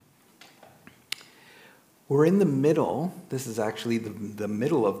We're in the middle, this is actually the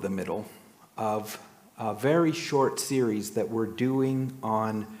middle of a very short series that we're doing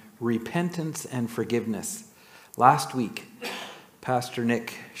on repentance and forgiveness. Last week, Pastor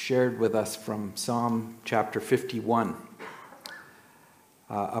Nick shared with us from Psalm chapter 51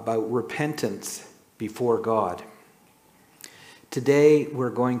 about repentance before God. Today, we're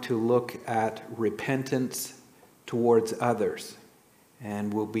going to look at repentance towards others.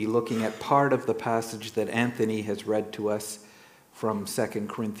 And we'll be looking at part of the passage that Anthony has read to us from 2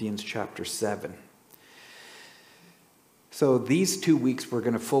 Corinthians chapter 7. So these 2 weeks we're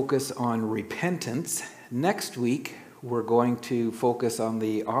going to focus on repentance. Next week we're going to focus on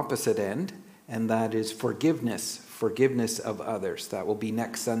the opposite end, and that is forgiveness of others. That will be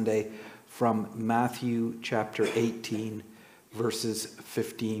next Sunday from Matthew chapter 18, verses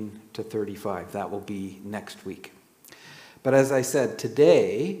 15 to 35. That will be next week. But as I said,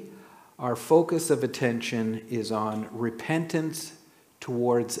 today, our focus of attention is on repentance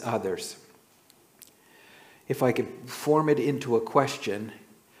towards others. If I could form it into a question,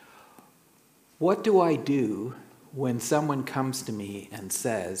 what do I do when someone comes to me and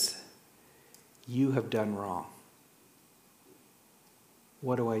says, "You have done wrong"?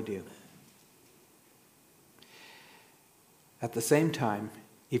 What do I do? At the same time,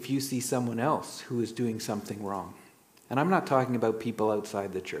 if you see someone else who is doing something wrong, and I'm not talking about people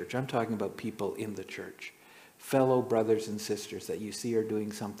outside the church. I'm talking about people in the church. Fellow brothers and sisters that you see are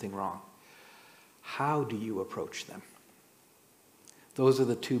doing something wrong. How do you approach them? Those are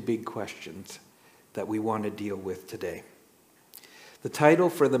the two big questions that we want to deal with today. The title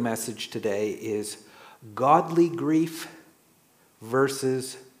for the message today is Godly Grief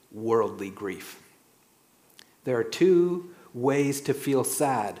versus Worldly Grief. There are two ways to feel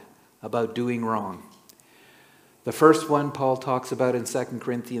sad about doing wrong. The first one Paul talks about in 2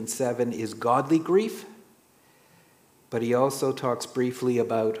 Corinthians 7 is godly grief, but he also talks briefly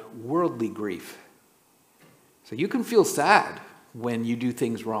about worldly grief. So you can feel sad when you do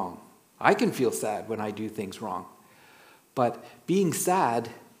things wrong. I can feel sad when I do things wrong. But being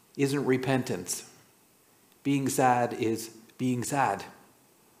sad isn't repentance. Being sad is being sad.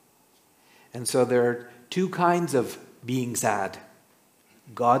 And so there are two kinds of being sad: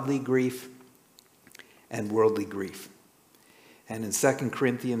 godly grief and worldly grief. And in 2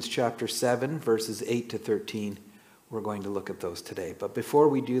 Corinthians chapter 7, verses 8 to 13, we're going to look at those today. But before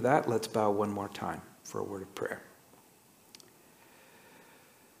we do that, let's bow one more time for a word of prayer.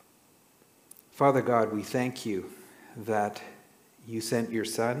 Father God, we thank you that you sent your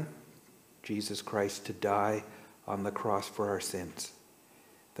Son, Jesus Christ, to die on the cross for our sins,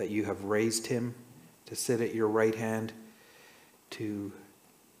 that you have raised him to sit at your right hand to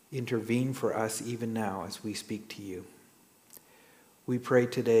intervene for us even now as we speak to you. We pray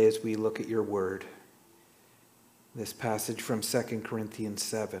today as we look at your word, this passage from 2 Corinthians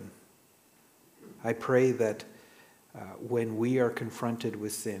 7. I pray that when we are confronted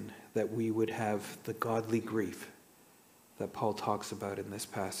with sin, that we would have the godly grief that Paul talks about in this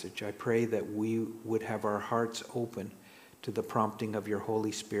passage. I pray that we would have our hearts open to the prompting of your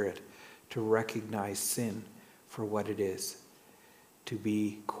Holy Spirit to recognize sin for what it is, to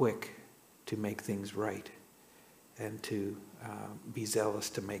be quick to make things right, and to be zealous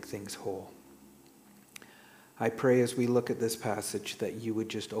to make things whole. I pray as we look at this passage that you would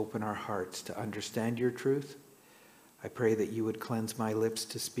just open our hearts to understand your truth. I pray that you would cleanse my lips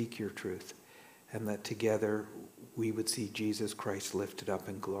to speak your truth, and that together we would see Jesus Christ lifted up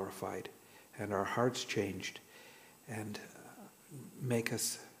and glorified, and our hearts changed, and make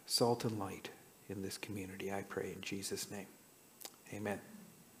us salt and light in this community. I pray in Jesus' name. Amen.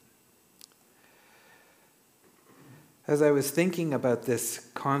 As I was thinking about this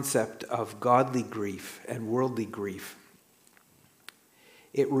concept of godly grief and worldly grief,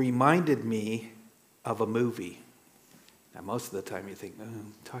 it reminded me of a movie. Now, most of the time you think,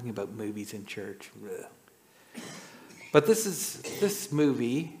 I'm talking about movies in church. Ugh. But this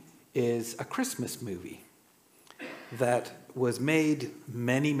movie is a Christmas movie that was made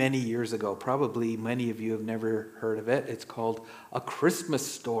many, many years ago. Probably many of you have never heard of it. It's called A Christmas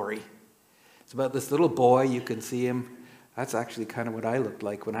Story. It's about this little boy. You can see him. That's actually kind of what I looked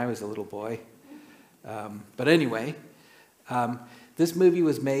like when I was a little boy. But anyway, this movie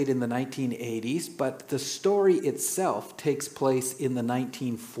was made in the 1980s, but the story itself takes place in the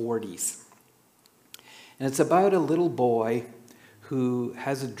 1940s. And it's about a little boy who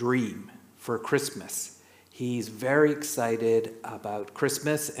has a dream for Christmas. He's very excited about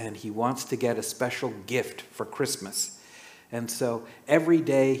Christmas, and he wants to get a special gift for Christmas. And so every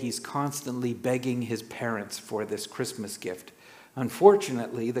day he's constantly begging his parents for this Christmas gift.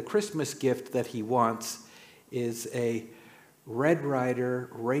 Unfortunately, the Christmas gift that he wants is a Red Ryder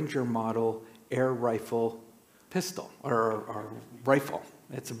Ranger model air rifle pistol, or rifle.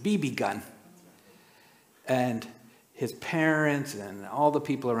 It's a BB gun. And his parents and all the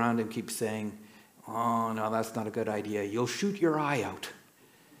people around him keep saying, oh, no, that's not a good idea. You'll shoot your eye out.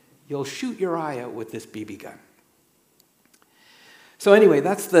 You'll shoot your eye out with this BB gun. So anyway,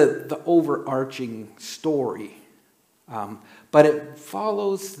 that's the overarching story. But it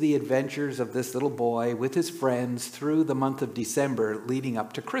follows the adventures of this little boy with his friends through the month of December leading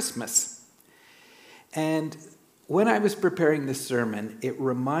up to Christmas. And when I was preparing this sermon, it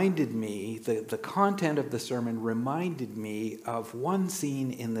reminded me, the content of the sermon reminded me of one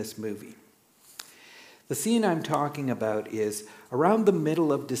scene in this movie. The scene I'm talking about is around the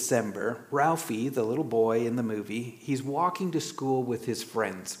middle of December. Ralphie, the little boy in the movie, he's walking to school with his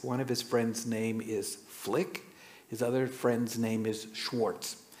friends. One of his friends' name is Flick. His other friend's name is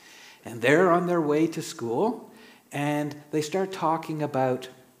Schwartz. And they're on their way to school, and they start talking about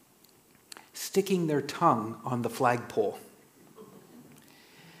sticking their tongue on the flagpole.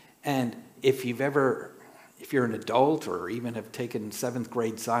 And if you're an adult or even have taken 7th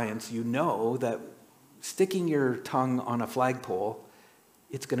grade science, you know that sticking your tongue on a flagpole,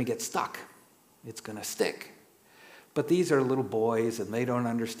 it's going to get stuck. It's going to stick. But these are little boys and they don't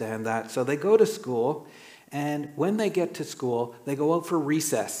understand that. So they go to school, and when they get to school, they go out for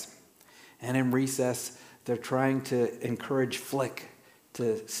recess. And in recess, they're trying to encourage Flick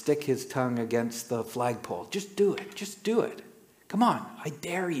to stick his tongue against the flagpole. Just do it. Just do it. Come on, I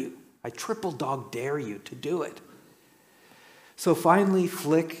dare you. I triple dog dare you to do it. So finally,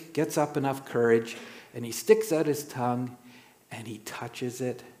 Flick gets up enough courage, and he sticks out his tongue, and he touches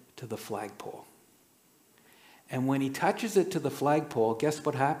it to the flagpole. And when he touches it to the flagpole, guess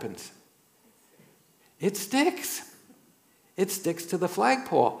what happens? It sticks. It sticks to the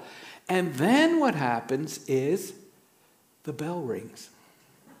flagpole. And then what happens is the bell rings.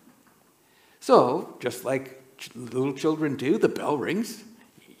 So, just like little children do, the bell rings.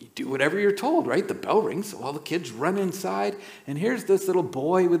 You do whatever you're told, right? The bell rings, so all the kids run inside, and here's this little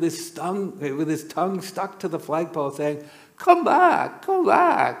boy with his tongue stuck to the flagpole saying, "Come back, come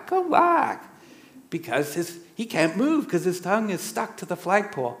back, come back," because he can't move because his tongue is stuck to the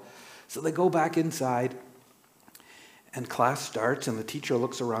flagpole. So they go back inside, and class starts, and the teacher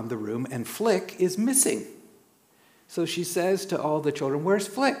looks around the room, and Flick is missing. So she says to all the children, "Where's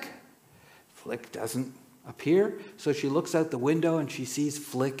Flick?" Flick doesn't appear, so she looks out the window and she sees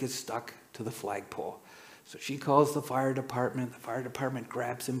Flick is stuck to the flagpole. So she calls the fire department. The fire department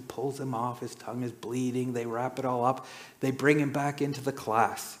grabs him, pulls him off. His tongue is bleeding. They wrap it all up. They bring him back into the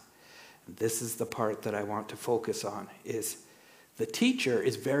class. And this is the part that I want to focus on, is the teacher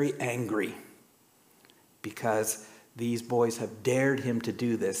is very angry because these boys have dared him to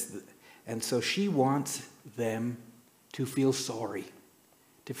do this. And so she wants them to feel sorry,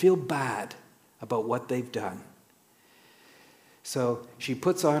 to feel bad about what they've done. So she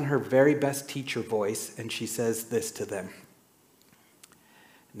puts on her very best teacher voice and she says this to them.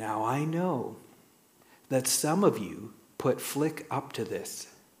 "Now I know that some of you put Flick up to this,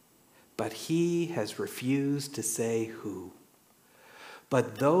 but he has refused to say who.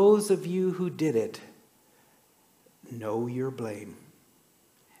 But those of you who did it know your blame.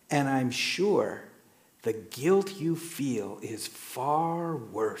 And I'm sure the guilt you feel is far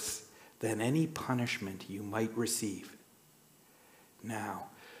worse than any punishment you might receive. Now,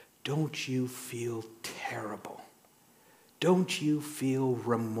 don't you feel terrible? Don't you feel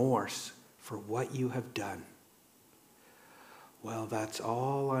remorse for what you have done? Well, that's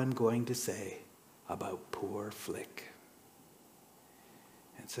all I'm going to say about poor Flick."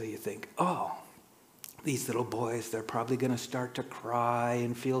 And so you think, oh, these little boys, they're probably going to start to cry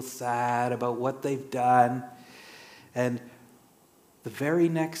and feel sad about what they've done. And the very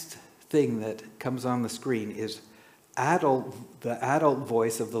next thing that comes on the screen is the adult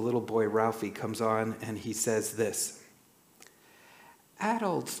voice of the little boy Ralphie comes on, and he says this: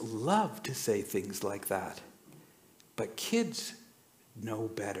 "Adults love to say things like that, but kids know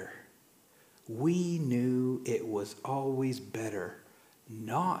better. We knew it was always better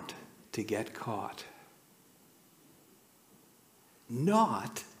not to get caught."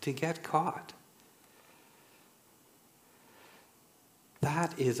 Not to get caught.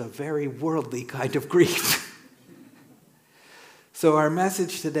 That is a very worldly kind of grief. So our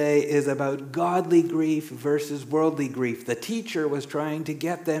message today is about godly grief versus worldly grief. The teacher was trying to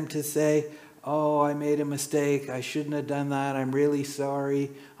get them to say, "Oh, I made a mistake. I shouldn't have done that. I'm really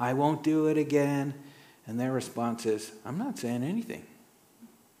sorry. I won't do it again." And their response is, "I'm not saying anything.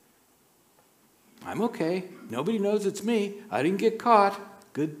 I'm okay. Nobody knows it's me. I didn't get caught.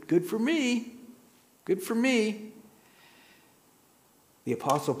 Good for me." Good for me. The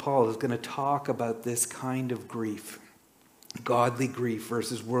Apostle Paul is going to talk about this kind of grief, godly grief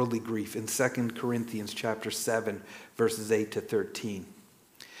versus worldly grief, in 2 Corinthians chapter 7, verses 8 to 13.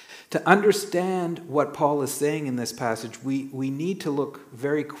 To understand what Paul is saying in this passage, we need to look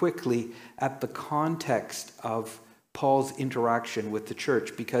very quickly at the context of Paul's interaction with the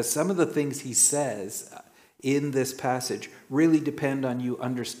church, because some of the things he says in this passage really depend on you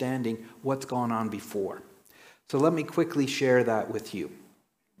understanding what's gone on before. So let me quickly share that with you.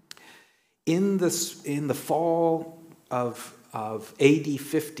 In the fall of AD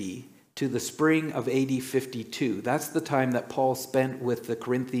 50 to the spring of AD 52, that's the time that Paul spent with the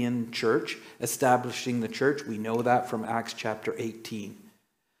Corinthian church, establishing the church. We know that from Acts chapter 18.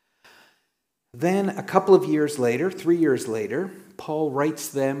 Then a couple of years later, 3 years later, Paul writes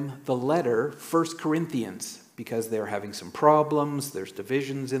them the letter 1 Corinthians, because they're having some problems, there's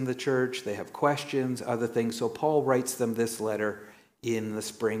divisions in the church, they have questions, other things. So Paul writes them this letter in the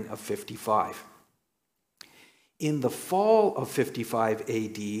spring of 55. In the fall of 55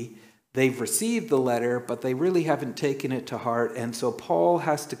 AD, they've received the letter, but they really haven't taken it to heart, and so Paul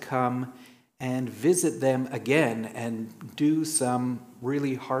has to come and visit them again and do some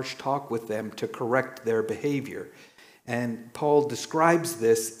really harsh talk with them to correct their behavior. And Paul describes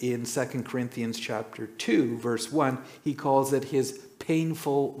this in 2 Corinthians chapter 2, verse 1. He calls it his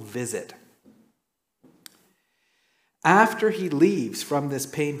painful visit. After he leaves from this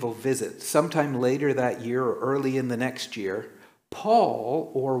painful visit, sometime later that year or early in the next year,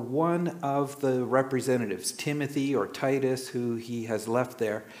 Paul, or one of the representatives, Timothy or Titus, who he has left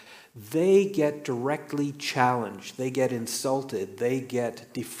there, they get directly challenged, they get insulted, they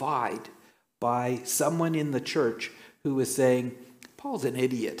get defied by someone in the church who is saying, Paul's an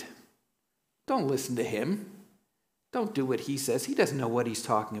idiot. Don't listen to him. Don't do what he says. He doesn't know what he's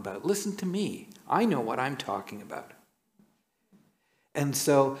talking about. Listen to me. I know what I'm talking about. And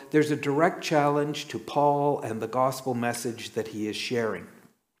so there's a direct challenge to Paul and the gospel message that he is sharing.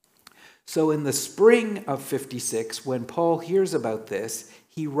 So in the spring of 56, when Paul hears about this,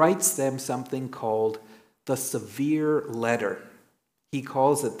 he writes them something called the severe letter. He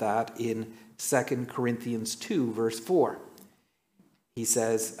calls it that in 2 Corinthians 2, verse 4. He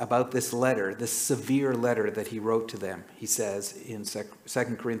says about this letter, this severe letter that he wrote to them, he says in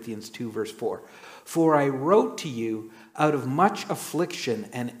 2 Corinthians 2, verse 4, "For I wrote to you out of much affliction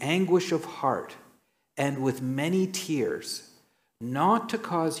and anguish of heart, and with many tears, not to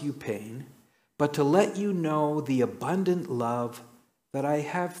cause you pain, but to let you know the abundant love that I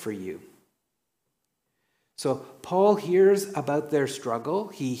have for you." So Paul hears about their struggle,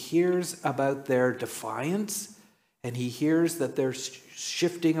 he hears about their defiance, and he hears that they're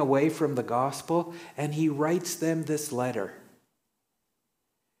shifting away from the gospel, and he writes them this letter.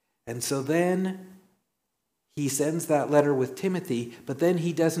 And so then he sends that letter with Timothy, but then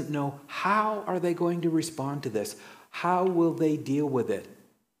he doesn't know how are they going to respond to this? How will they deal with it?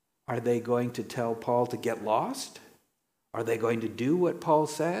 Are they going to tell Paul to get lost? Are they going to do what Paul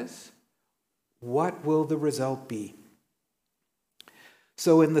says? What will the result be?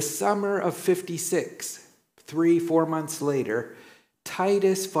 So in the summer of 56, 3-4 months later,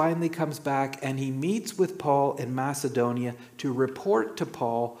 Titus finally comes back and he meets with Paul in Macedonia to report to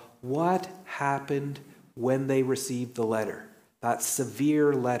Paul what happened when they received the letter, that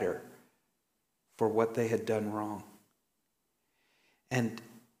severe letter for what they had done wrong. And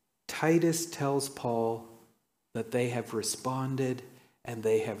Titus tells Paul that they have responded and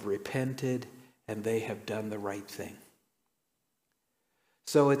they have repented and they have done the right thing.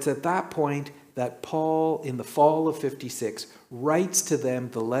 So it's at that point that Paul, in the fall of 56, writes to them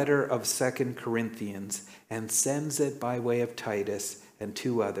the letter of 2 Corinthians and sends it by way of Titus and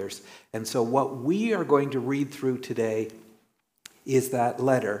 2 others. And so what we are going to read through today is that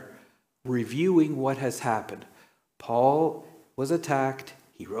letter, reviewing what has happened. Paul was attacked.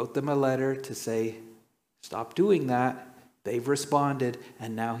 He wrote them a letter to say, stop doing that. They've responded,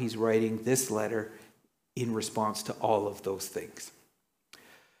 and now he's writing this letter in response to all of those things.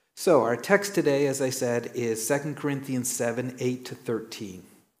 So our text today, as I said, is 2 Corinthians 7, 8 to 13.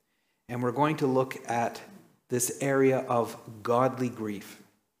 And we're going to look at this area of godly grief.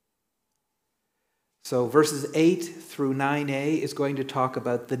 So verses 8 through 9a is going to talk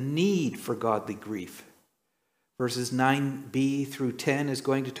about the need for godly grief. Verses 9b through 10 is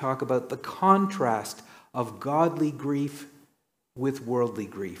going to talk about the contrast of godly grief with worldly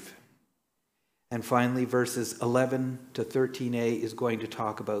grief. And finally, verses 11 to 13a is going to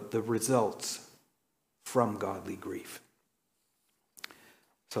talk about the results from godly grief.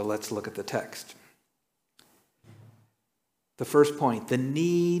 So let's look at the text. The first point, the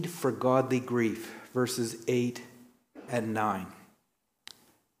need for godly grief, verses 8 and 9.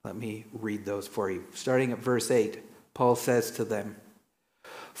 Let me read those for you. Starting at verse 8, Paul says to them,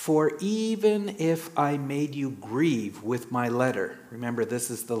 "For even if I made you grieve with my letter," remember this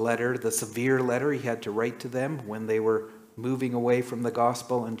is the letter, the severe letter he had to write to them when they were moving away from the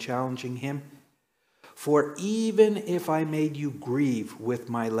gospel and challenging him. "For even if I made you grieve with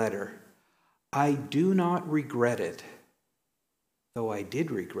my letter, I do not regret it, though I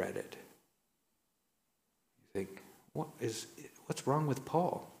did regret it." You think, what's wrong with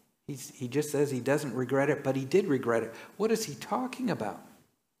Paul? He just says he doesn't regret it, but he did regret it. What is he talking about?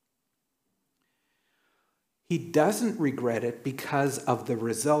 He doesn't regret it because of the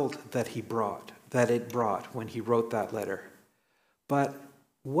result that it brought when he wrote that letter. But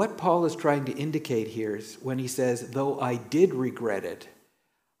what Paul is trying to indicate here is when he says, though I did regret it,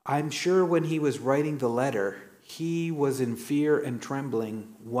 I'm sure when he was writing the letter, he was in fear and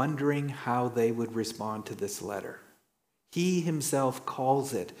trembling, wondering how they would respond to this letter. He himself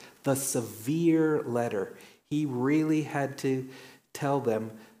calls it the severe letter. He really had to tell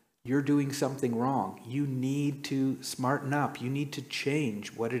them, you're doing something wrong. You need to smarten up. You need to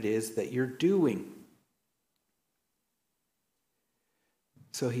change what it is that you're doing.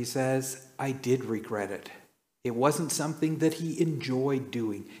 So he says, I did regret it. It wasn't something that he enjoyed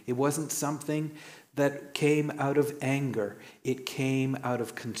doing. It wasn't something that came out of anger. It came out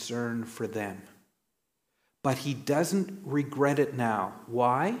of concern for them. But he doesn't regret it now.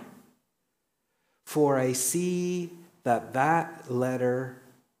 Why? For I see that letter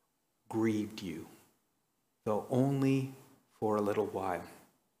grieved you, though only for a little while.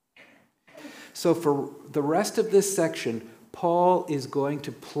 So for the rest of this section, Paul is going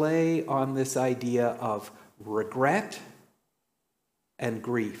to play on this idea of regret and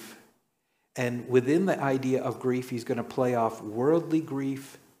grief. And within the idea of grief, he's going to play off worldly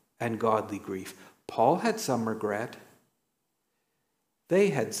grief and godly grief. Paul had some regret. They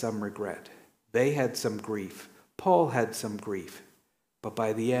had some regret. They had some grief. Paul had some grief. But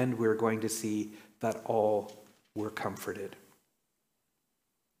by the end, we're going to see that all were comforted.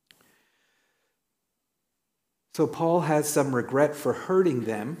 So Paul has some regret for hurting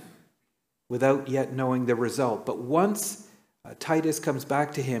them without yet knowing the result. But once Titus comes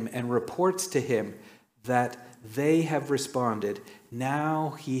back to him and reports to him that they have responded,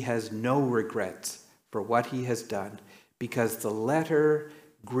 now he has no regrets for what he has done, because the letter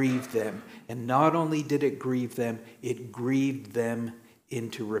grieved them. And not only did it grieve them, it grieved them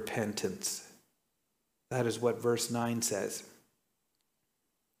into repentance. That is what verse 9 says.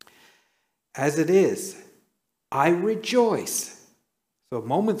 As it is, I rejoice. So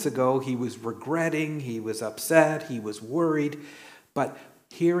moments ago, he was regretting, he was upset, he was worried. But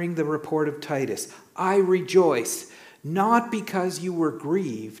hearing the report of Titus, I rejoice, not because you were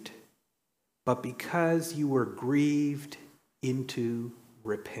grieved, but because you were grieved into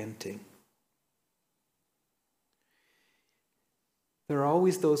repenting. There are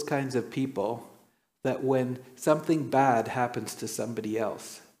always those kinds of people that when something bad happens to somebody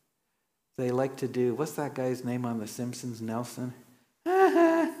else, they like to do, what's that guy's name on The Simpsons, Nelson?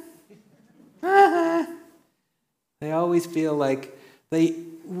 They always feel like they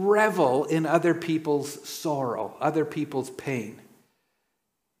revel in other people's sorrow, other people's pain.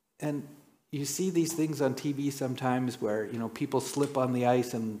 And you see these things on TV sometimes where, people slip on the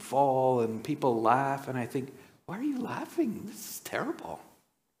ice and fall and people laugh. And I think, why are you laughing? This is terrible.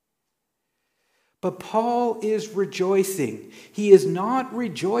 But Paul is rejoicing. He is not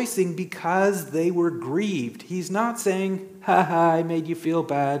rejoicing because they were grieved. He's not saying, I made you feel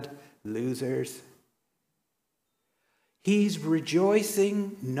bad, losers. He's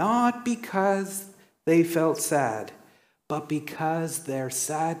rejoicing not because they felt sad, but because their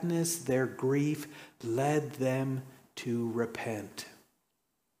sadness, their grief led them to repent.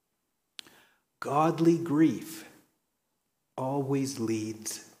 Godly grief always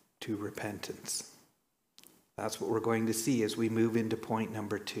leads to repentance. That's what we're going to see as we move into point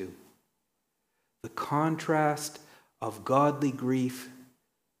number 2. The contrast of godly grief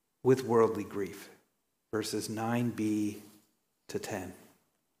with worldly grief, verses 9b to 10.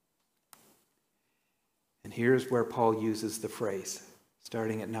 And here's where Paul uses the phrase,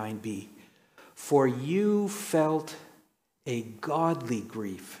 starting at 9b. For you felt a godly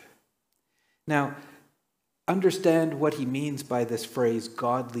grief. Now, understand what he means by this phrase,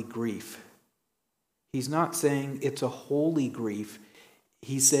 godly grief. He's not saying it's a holy grief.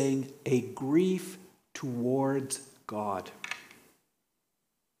 He's saying a grief towards God.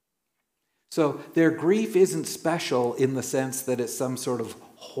 So their grief isn't special in the sense that it's some sort of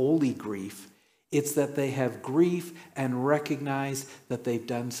holy grief. It's that they have grief and recognize that they've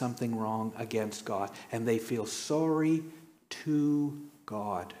done something wrong against God, and they feel sorry to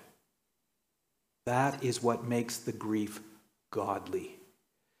God. That is what makes the grief godly.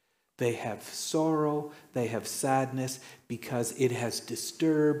 They have sorrow, they have sadness because it has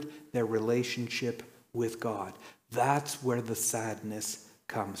disturbed their relationship with God. That's where the sadness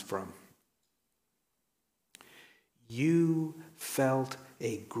comes from. You felt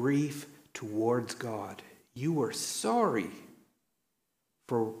a grief towards God. You were sorry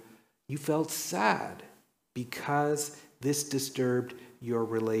you felt sad because this disturbed your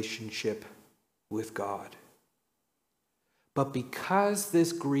relationship with God. But because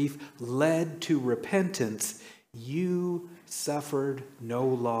this grief led to repentance, you suffered no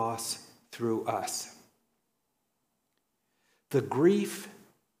loss through us. The grief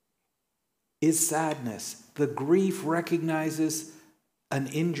is sadness. The grief recognizes an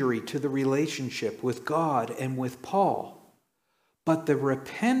injury to the relationship with God and with Paul. But the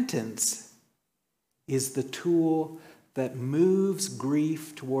repentance is the tool that moves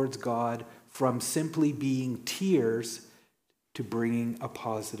grief towards God from simply being tears to bringing a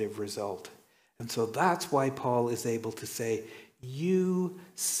positive result. And so that's why Paul is able to say, you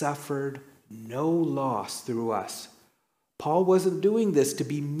suffered no loss through us. Paul wasn't doing this to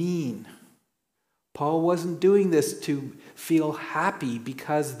be mean. Paul wasn't doing this to feel happy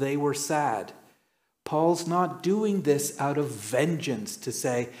because they were sad. Paul's not doing this out of vengeance to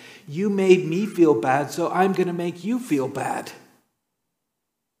say, you made me feel bad, so I'm going to make you feel bad.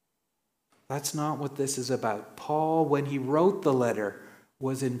 That's not what this is about. Paul, when he wrote the letter,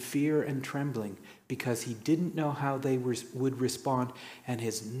 was in fear and trembling because he didn't know how they would respond, and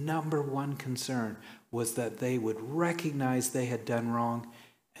his number one concern was that they would recognize they had done wrong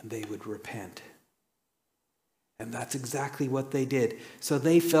and they would repent. And that's exactly what they did. So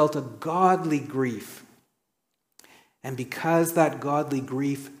they felt a godly grief. And because that godly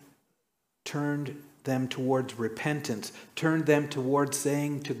grief turned them towards repentance, turned them towards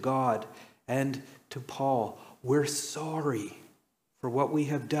saying to God and to Paul, we're sorry for what we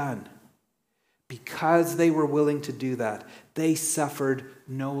have done. Because they were willing to do that, they suffered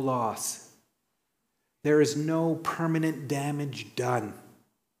no loss. There is no permanent damage done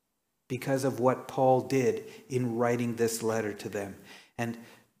because of what Paul did in writing this letter to them. And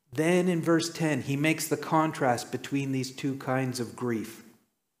then in verse 10, he makes the contrast between these two kinds of grief.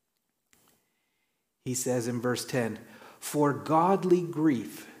 He says in verse 10, for godly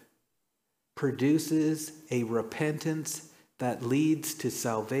grief produces a repentance that leads to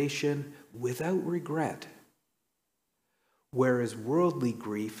salvation without regret, whereas worldly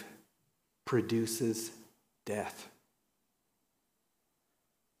grief produces death.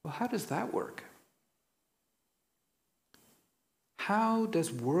 Well, how does that work? How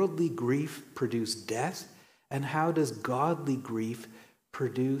does worldly grief produce death? And how does godly grief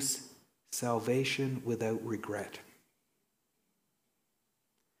produce salvation without regret?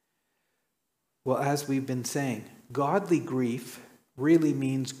 Well, as we've been saying, godly grief really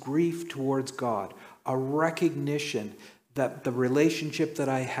means grief towards God, a recognition that the relationship that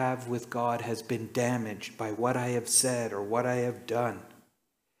I have with God has been damaged by what I have said or what I have done.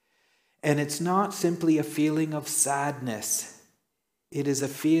 And it's not simply a feeling of sadness. It is a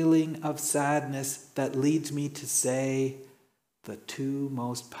feeling of sadness that leads me to say the two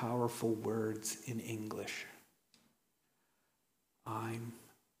most powerful words in English. I'm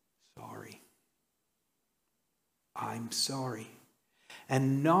sorry. I'm sorry.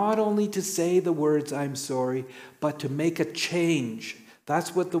 And not only to say the words I'm sorry, but to make a change.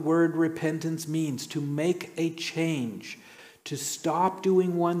 That's what the word repentance means, to make a change. To stop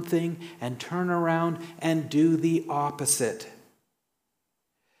doing one thing and turn around and do the opposite.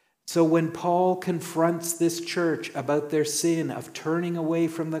 So when Paul confronts this church about their sin of turning away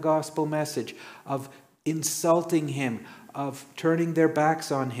from the gospel message, of insulting him, of turning their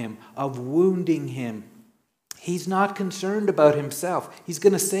backs on him, of wounding him, he's not concerned about himself. He's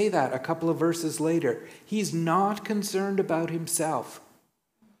going to say that a couple of verses later. He's not concerned about himself.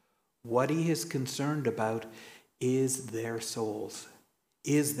 What he is concerned about is their souls,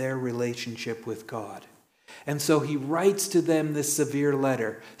 is their relationship with God. And so he writes to them this severe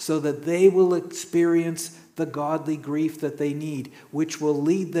letter so that they will experience the godly grief that they need, which will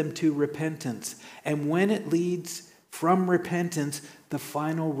lead them to repentance. And when it leads from repentance, the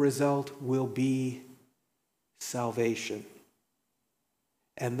final result will be salvation.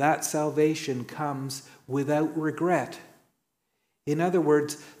 And that salvation comes without regret. In other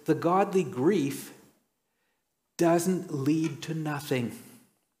words, the godly grief doesn't lead to nothing.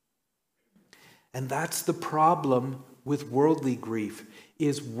 And that's the problem with worldly grief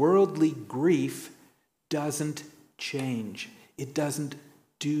is worldly grief doesn't change. It doesn't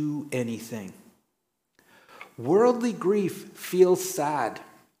do anything. Worldly grief feels sad.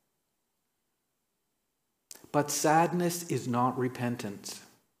 But sadness is not repentance.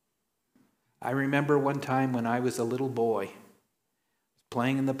 I remember one time when I was a little boy,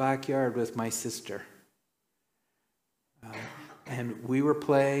 playing in the backyard with my sister. And we were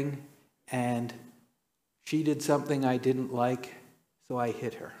playing, and she did something I didn't like, so I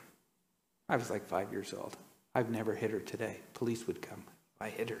hit her. I was like 5 years old. I've never hit her today. Police would come if I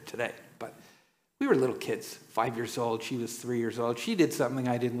hit her today. But we were little kids, 5 years old. She was 3 years old. She did something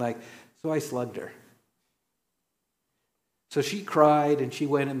I didn't like, so I slugged her. So she cried, and she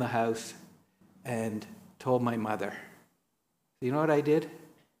went in the house and told my mother. You know what I did?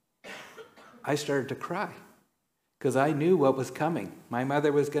 I started to cry because I knew what was coming. My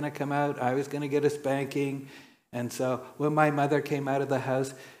mother was going to come out. I was going to get a spanking. And so when my mother came out of the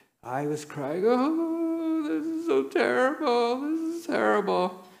house, I was crying, oh, this is so terrible. This is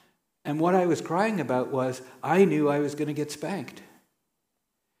terrible. And what I was crying about was I knew I was going to get spanked.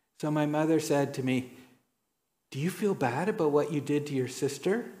 So my mother said to me, do you feel bad about what you did to your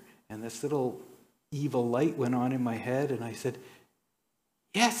sister? And this little evil light went on in my head, and I said,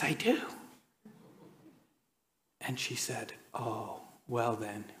 yes, I do. And she said, oh, well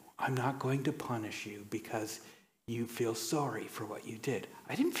then, I'm not going to punish you because you feel sorry for what you did.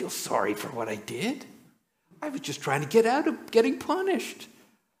 I didn't feel sorry for what I did. I was just trying to get out of getting punished.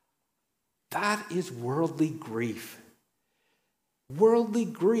 That is worldly grief. Worldly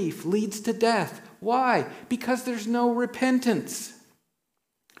grief leads to death. Why? Because there's no repentance.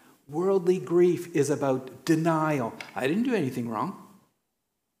 Worldly grief is about denial. I didn't do anything wrong.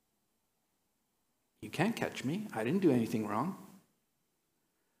 You can't catch me. I didn't do anything wrong.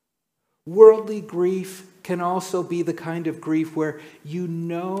 Worldly grief can also be the kind of grief where you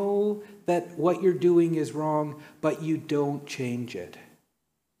know that what you're doing is wrong, but you don't change it.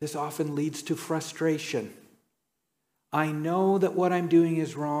 This often leads to frustration. I know that what I'm doing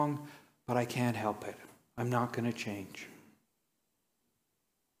is wrong, but I can't help it. I'm not going to change.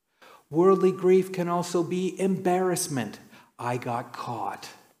 Worldly grief can also be embarrassment. I got caught.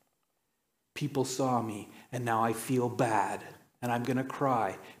 People saw me, and now I feel bad, and I'm going to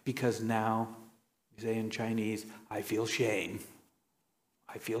cry because now, you say in Chinese, I feel shame.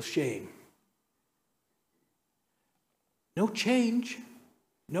 I feel shame. No change,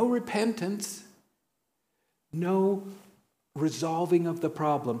 no repentance, no resolving of the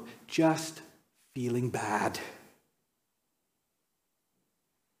problem, just feeling bad.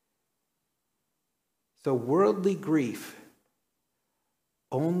 So worldly grief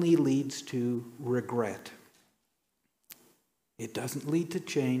only leads to regret. It doesn't lead to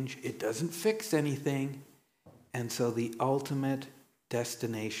change. It doesn't fix anything. And so the ultimate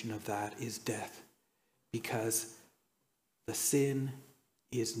destination of that is death, because the sin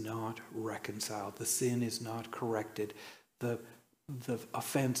is not reconciled. The sin is not corrected. The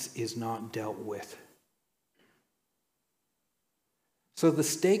offense is not dealt with. So the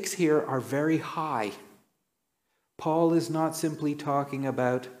stakes here are very high. Paul is not simply talking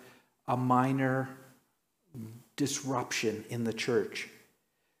about a minor disruption in the church.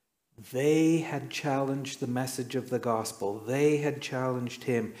 They had challenged the message of the gospel. They had challenged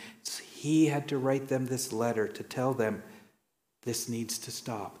him. He had to write them this letter to tell them this needs to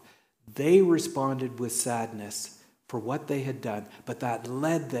stop. They responded with sadness for what they had done, but that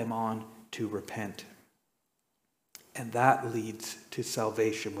led them on to repent. And that leads to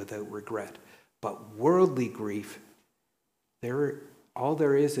salvation without regret. But worldly grief, all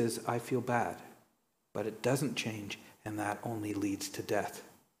there is I feel bad, but it doesn't change, and that only leads to death.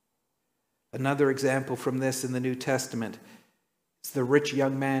 Another example from this in the New Testament is the rich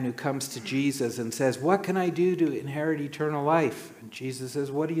young man who comes to Jesus and says, what can I do to inherit eternal life? And Jesus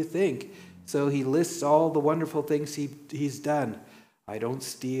says, what do you think? So he lists all the wonderful things he's done. I don't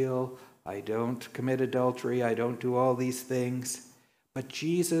steal, I don't commit adultery, I don't do all these things. But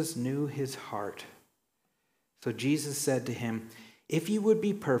Jesus knew his heart. So Jesus said to him, if you would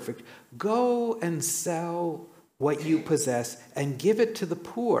be perfect, go and sell what you possess and give it to the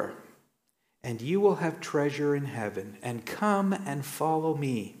poor, and you will have treasure in heaven, and come and follow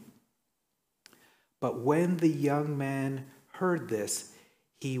me. But when the young man heard this,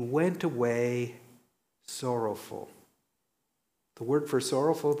 he went away sorrowful. The word for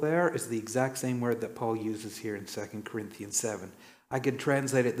sorrowful there is the exact same word that Paul uses here in 2 Corinthians 7. I could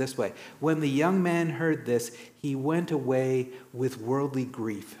translate it this way. When the young man heard this, he went away with worldly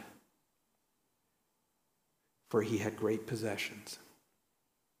grief, for he had great possessions.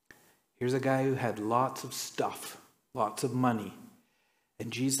 Here's a guy who had lots of stuff, lots of money.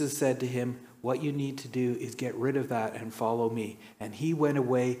 And Jesus said to him, what you need to do is get rid of that and follow me. And he went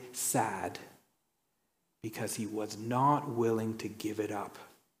away sad because he was not willing to give it up.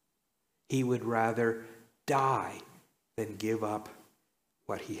 He would rather die than give up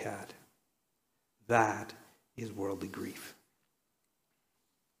what he had. That is worldly grief.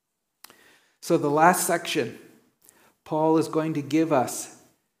 So the last section, Paul is going to give us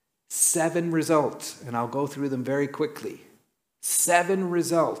 7 results, and I'll go through them very quickly. 7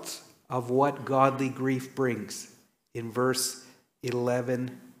 results of what godly grief brings in verse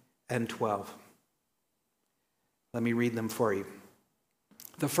 11 and 12. Let me read them for you.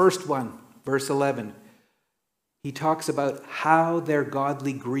 The first one, verse 11, he talks about how their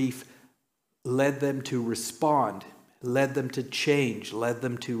godly grief led them to respond, led them to change, led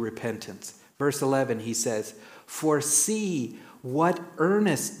them to repentance. Verse 11, he says, "For see what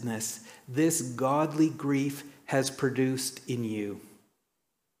earnestness this godly grief has produced in you."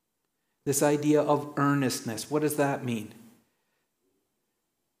 This idea of earnestness, what does that mean?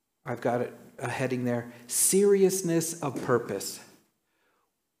 I've got a heading there. Seriousness of purpose.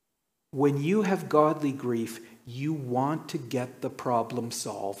 When you have godly grief, you want to get the problem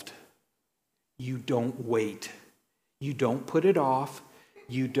solved. You don't wait. You don't put it off.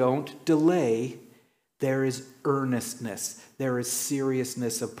 You don't delay. There is earnestness. There is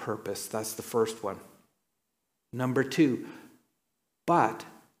seriousness of purpose. That's the first one. Number 2, but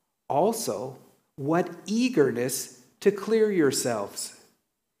also what eagerness to clear yourselves.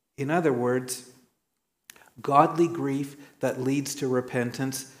 In other words, godly grief that leads to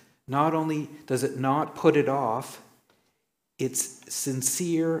repentance, not only does it not put it off, it's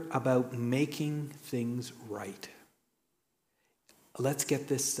sincere about making things right. Let's get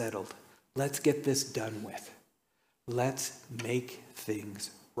this settled. Let's get this done with. Let's make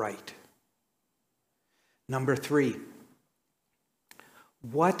things right. Number 3,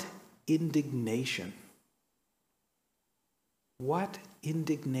 what indignation. What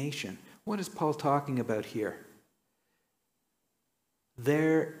indignation? What is Paul talking about here?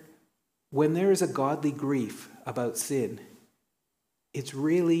 When there is a godly grief about sin, it's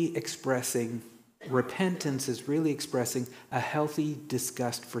really expressing, repentance is really expressing a healthy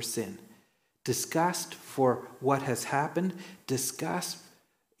disgust for sin. Disgust for what has happened, disgust,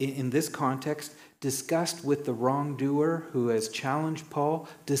 in this context, disgust with the wrongdoer who has challenged Paul,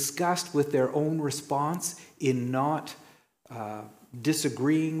 disgust with their own response in not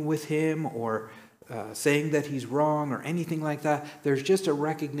disagreeing with him or saying that he's wrong or anything like that. There's just a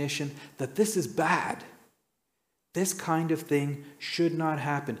recognition that this is bad. This kind of thing should not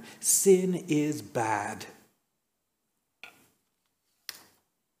happen. Sin is bad.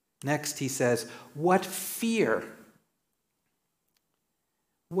 Next, he says, what fear?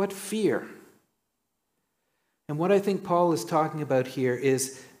 What fear? And what I think Paul is talking about here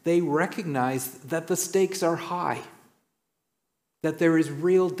is they recognize that the stakes are high, that there is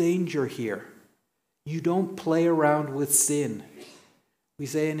real danger here. You don't play around with sin. We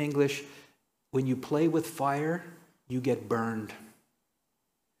say in English, when you play with fire, you get burned.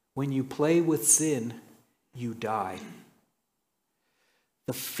 When you play with sin, you die.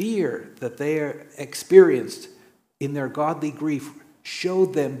 The fear that they experienced in their godly grief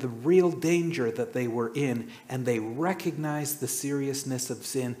showed them the real danger that they were in, and they recognized the seriousness of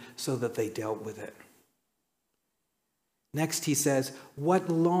sin so that they dealt with it. Next, he says, what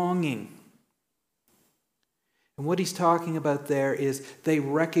longing? And what he's talking about there is they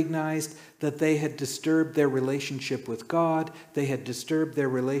recognized that they had disturbed their relationship with God, they had disturbed their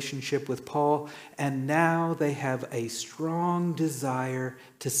relationship with Paul, and now they have a strong desire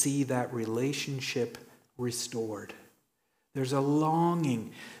to see that relationship restored. There's a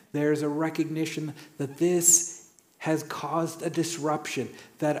longing, there's a recognition that this has caused a disruption,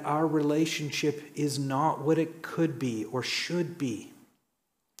 that our relationship is not what it could be or should be.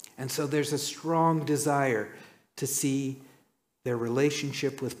 And so there's a strong desire to see their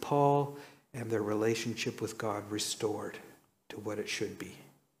relationship with Paul and their relationship with God restored to what it should be.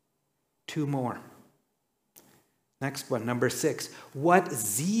 2 more. Next one, number 6. What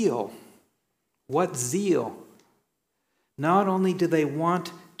zeal? What zeal? Not only do they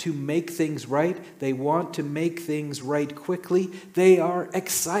want to make things right, they want to make things right quickly, they are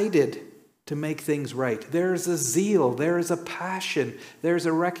excited to make things right. There's a zeal, there is a passion, there's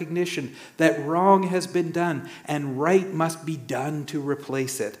a recognition that wrong has been done and right must be done to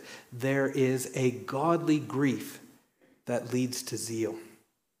replace it. There is a godly grief that leads to zeal.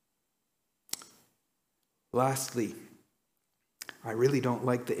 Lastly, I really don't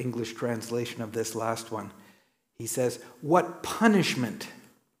like the English translation of this last one. He says, what punishment?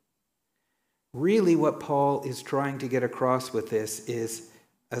 Really, what Paul is trying to get across with this is,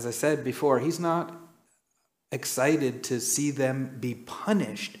 as I said before, he's not excited to see them be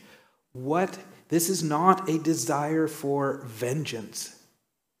punished. This is not a desire for vengeance.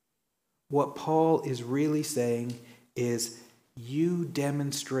 What Paul is really saying is, you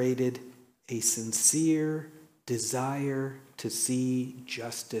demonstrated a sincere desire to see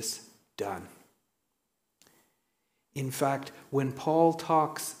justice done. In fact, when Paul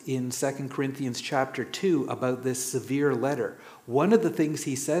talks in 2 Corinthians chapter 2 about this severe letter, one of the things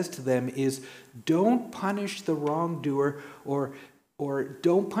he says to them is, don't punish the wrongdoer or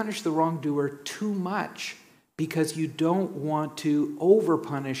don't punish the wrongdoer too much, because you don't want to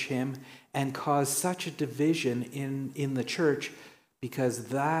overpunish him and cause such a division in the church, because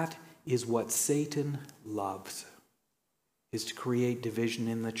that is what Satan loves, is to create division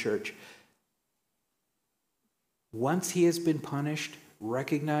in the church. Once he has been punished,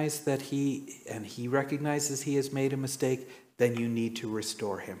 recognize that he recognizes he has made a mistake, then you need to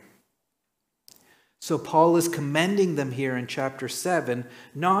restore him. So Paul is commending them here in chapter 7,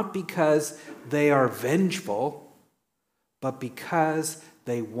 not because they are vengeful, but because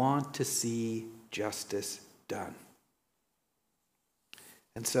they want to see justice done.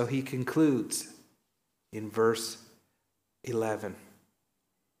 And so he concludes in verse 11.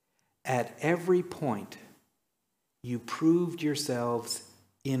 At every point, you proved yourselves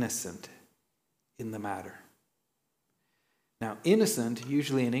innocent in the matter. Now, innocent,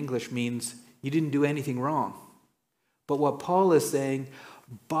 usually in English, means you didn't do anything wrong. But what Paul is saying,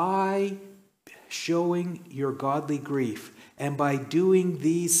 by showing your godly grief and by doing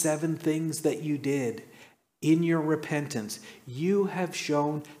these 7 things that you did in your repentance, you have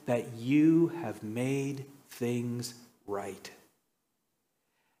shown that you have made things right.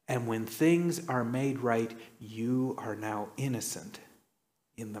 And when things are made right, you are now innocent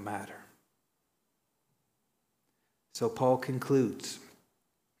in the matter. So Paul concludes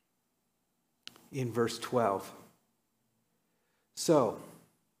in verse 12. So,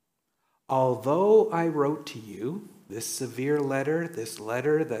 although I wrote to you this severe letter, this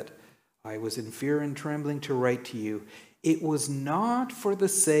letter that I was in fear and trembling to write to you, it was not for the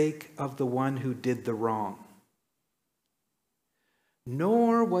sake of the one who did the wrong,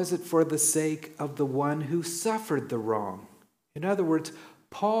 nor was it for the sake of the one who suffered the wrong. In other words,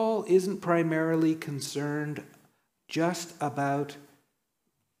 Paul isn't primarily concerned just about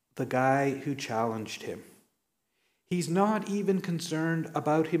the guy who challenged him. He's not even concerned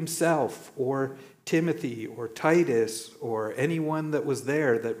about himself or Timothy or Titus or anyone that was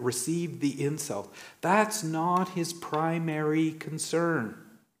there that received the insult. That's not his primary concern.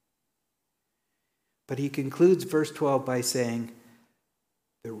 But he concludes verse 12 by saying,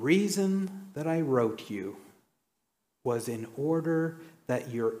 the reason that I wrote you was in order that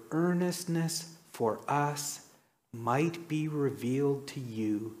your earnestness for us might be revealed to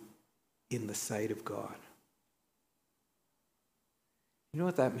you in the sight of God. You know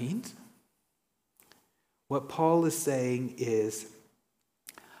what that means? What Paul is saying is,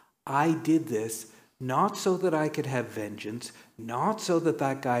 I did this not so that I could have vengeance, not so that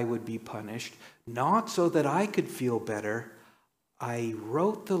that guy would be punished, not so that I could feel better. I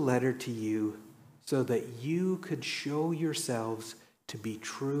wrote the letter to you so that you could show yourselves to be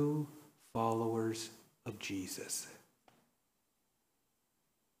true followers of Jesus.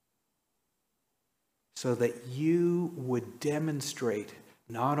 So that you would demonstrate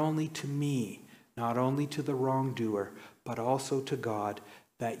not only to me, not only to the wrongdoer, but also to God,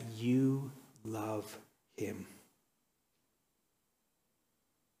 that you love him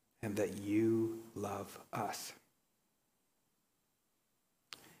and that you love us.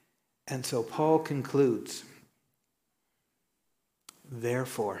 And so Paul concludes,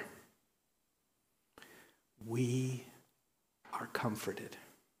 therefore, we are comforted.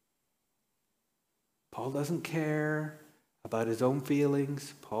 Paul doesn't care about his own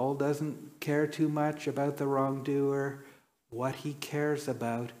feelings. Paul doesn't care too much about the wrongdoer. What he cares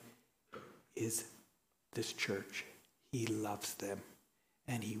about is this church. He loves them,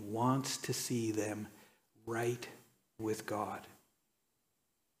 and he wants to see them right with God.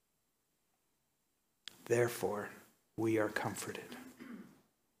 Therefore, we are comforted.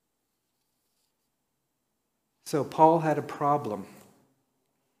 So Paul had a problem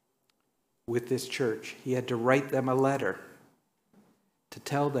with this church. He had to write them a letter to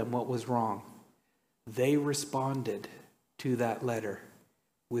tell them what was wrong. They responded to that letter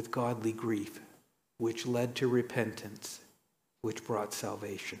with godly grief, which led to repentance, which brought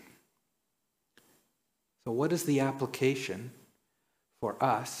salvation. So what is the application for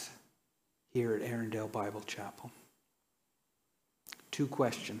us here at Arundel Bible Chapel? 2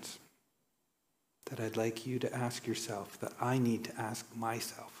 questions. that I'd like you to ask yourself, that I need to ask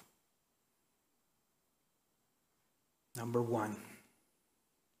myself. Number one,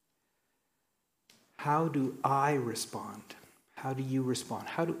 how do I respond? How do you respond?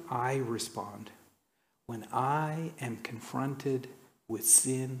 How do I respond when I am confronted with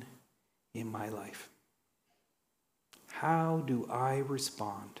sin in my life? How do I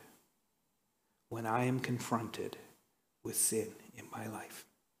respond when I am confronted with sin in my life?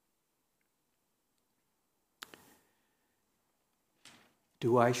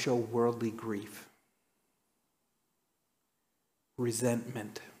 Do I show worldly grief,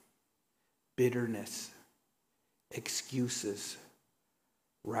 resentment, bitterness, excuses,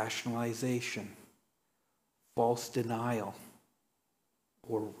 rationalization, false denial,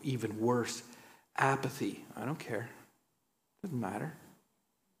 or even worse, apathy? I don't care. Doesn't matter.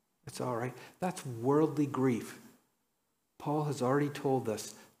 It's all right. That's worldly grief. Paul has already told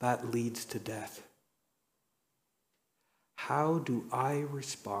us that leads to death. How do I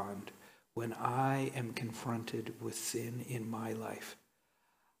respond when I am confronted with sin in my life?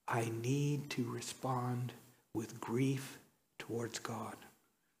 I need to respond with grief towards God.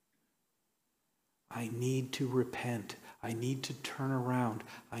 I need to repent. I need to turn around.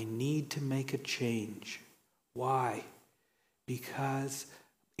 I need to make a change. Why? Because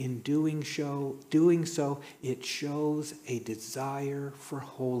in doing so, it shows a desire for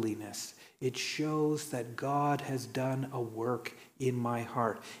holiness. It shows that God has done a work in my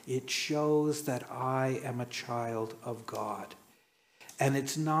heart. It shows that I am a child of God. And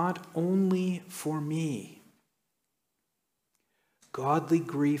it's not only for me. Godly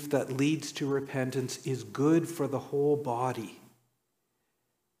grief that leads to repentance is good for the whole body.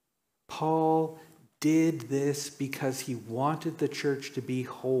 Paul did this because he wanted the church to be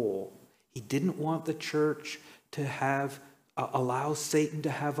whole. He didn't want the church to allow Satan to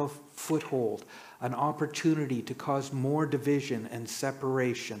have a foothold, an opportunity to cause more division and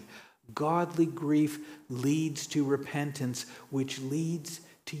separation. Godly grief leads to repentance, which leads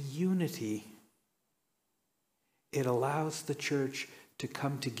to unity. It allows the church to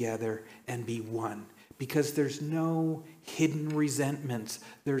come together and be one, because there's no hidden resentments.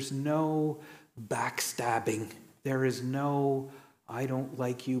 There's no backstabbing. There is no, I don't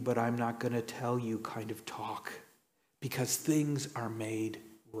like you, but I'm not going to tell you kind of talk, because things are made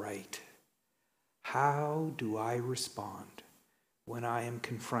right. How do I respond when I am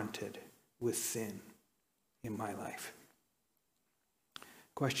confronted with sin in my life?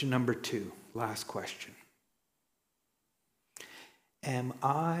 Question number 2, last question. Am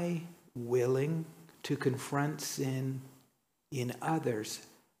I willing to confront sin in others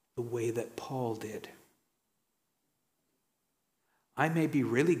the way that Paul did? I may be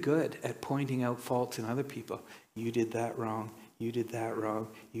really good at pointing out faults in other people. You did that wrong. You did that wrong.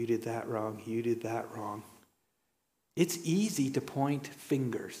 You did that wrong. You did that wrong. It's easy to point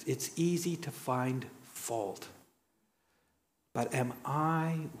fingers. It's easy to find fault. But am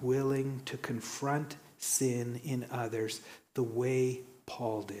I willing to confront sin in others the way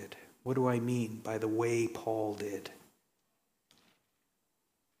Paul did? What do I mean by the way Paul did?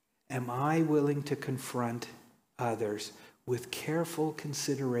 Am I willing to confront others with careful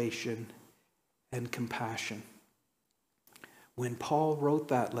consideration and compassion? When Paul wrote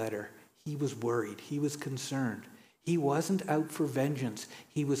that letter, he was worried. He was concerned. He wasn't out for vengeance.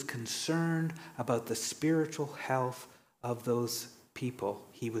 He was concerned about the spiritual health of those people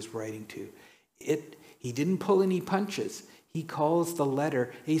he was writing to. He didn't pull any punches. He calls the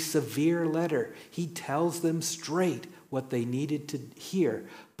letter a severe letter. He tells them straight what they needed to hear,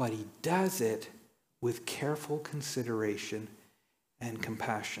 but he does it with careful consideration and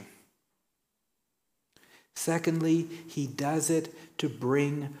compassion. Secondly, he does it to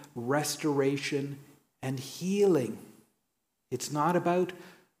bring restoration and healing. It's not about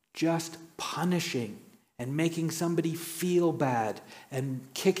just punishing and making somebody feel bad and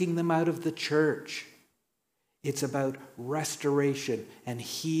kicking them out of the church. It's about restoration and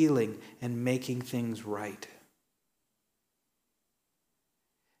healing and making things right.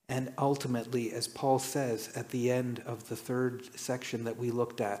 And ultimately, as Paul says at the end of the third section that we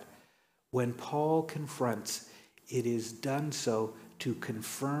looked at, when Paul confronts, it is done so to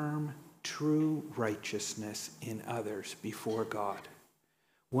confirm true righteousness in others before God.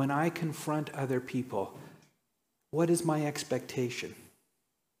 When I confront other people, what is my expectation?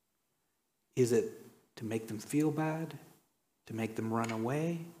 Is it to make them feel bad? To make them run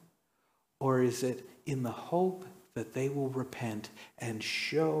away? Or is it in the hope that they will repent and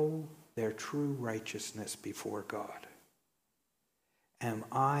show their true righteousness before God? Am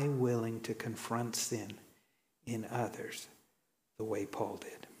I willing to confront sin in others the way Paul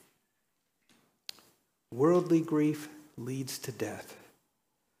did? Worldly grief leads to death,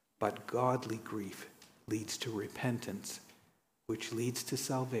 but godly grief leads to repentance, which leads to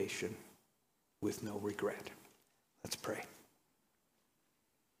salvation with no regret. Let's pray.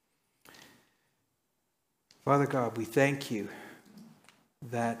 Father God, we thank you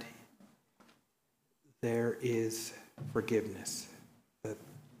that there is forgiveness, that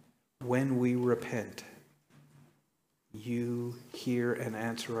when we repent, you hear and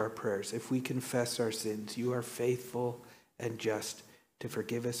answer our prayers. If we confess our sins, you are faithful and just to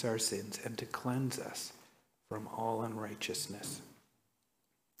forgive us our sins and to cleanse us from all unrighteousness.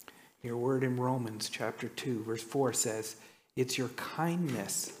 Your word in Romans chapter 2, verse 4 says, it's your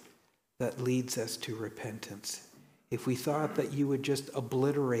kindness that leads us to repentance. If we thought that you would just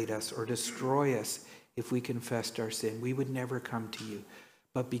obliterate us or destroy us if we confessed our sin, we would never come to you.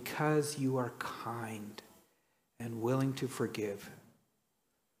 But because you are kind and willing to forgive,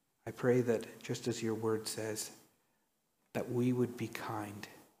 I pray that, just as your word says, that we would be kind,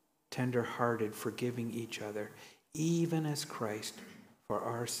 tender-hearted, forgiving each other, even as Christ, for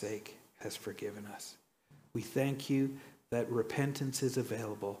our sake, has forgiven us. We thank you that repentance is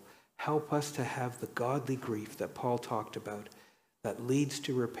available. Help us to have the godly grief that Paul talked about, that leads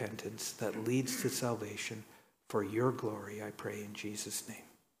to repentance, that leads to salvation. For your glory, I pray in Jesus' name.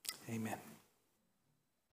 Amen.